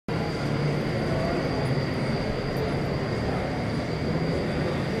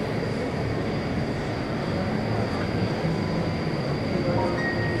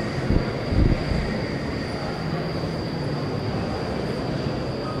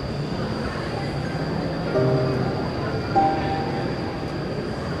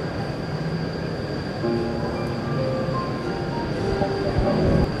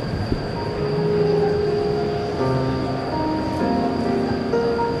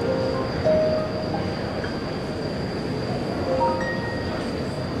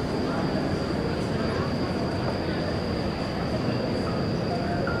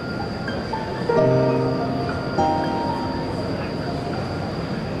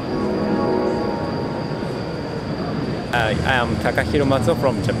I am Takahiro Matsuo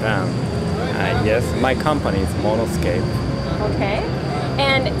from Japan. Yes, my company is Monoscape. Okay.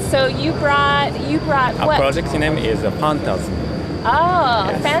 And so you brought what? Our project name is Phantasm. Oh,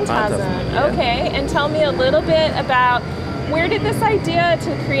 Yes, Phantasm. yeah. Okay. And tell me a little bit about where did this idea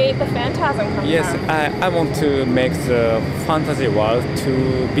to create the Phantasm come Yes, from? I want to make the fantasy world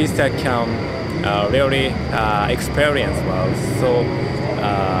to visitor can really experience world. So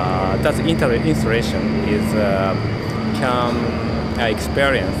that installation is can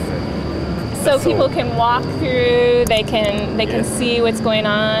experience. So people can walk through, they can Yes. see what's going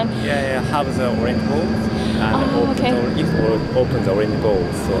on. Yeah, have the orange ball and Oh, okay. open the orange ball,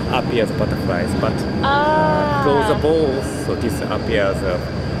 so appears butterflies. But close the balls, so this appears a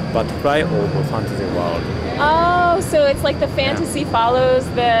butterfly over fantasy world. Oh, so it's like the fantasy follows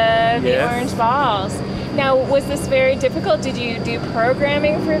the Yes. orange balls. Now, was this very difficult? Did you do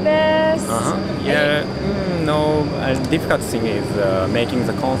programming for this? Yeah, no. Difficult thing is making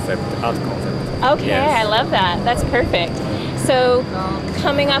the concept, art concept. Okay, Yes. I love that. That's perfect. So,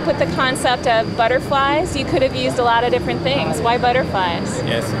 coming up with the concept of butterflies, you could have used a lot of different things. Why butterflies?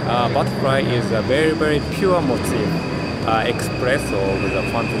 Yes, butterfly is a very, very pure motif expressed over the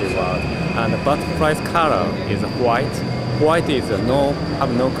fantasy world. And the butterfly's color is white. White is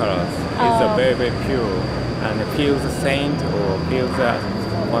have no colors. It's a very, very pure and feels saint or feels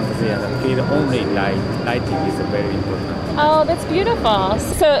fantasy and feel only light. Lighting is very important. Oh, that's beautiful.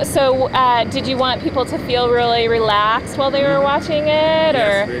 So did you want people to feel really relaxed while they were watching it,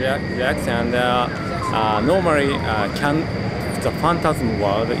 or? Yes, relax and normally the phantasm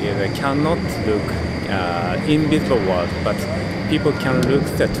world cannot look invisible world, but people can look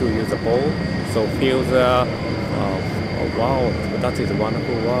to use the ball, so feel the wow, that is a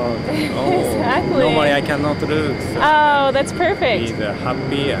wonderful world. Oh, Exactly. normally I cannot look. So Oh, that's perfect. Be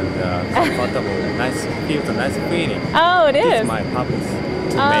happy and comfortable, nice, feels a nice feeling. Oh, it This is. is my purpose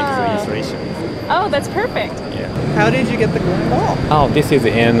to make the installation. Oh, that's perfect. Yeah. How did you get the green ball? Oh, this is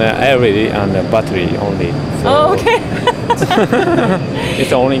in LED and battery only. So Oh, okay.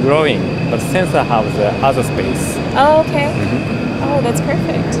 it's only growing, but sensor has the other space. Oh, okay. Oh, that's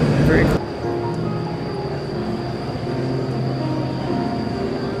perfect. Very cool.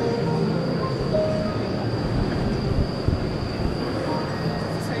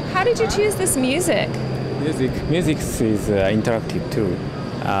 How did you choose this music? Music is interactive too.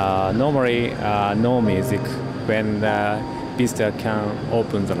 Normally, no music when the visitor can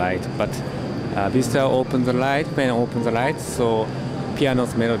open the light, but visitor open the light when open the light, so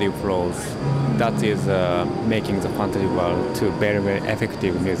piano's melody flows. That is making the fantasy world to very, very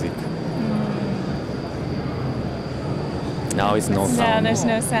effective music. Now it's no sound. No, there's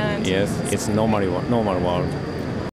no sound. Yes, it's normal world.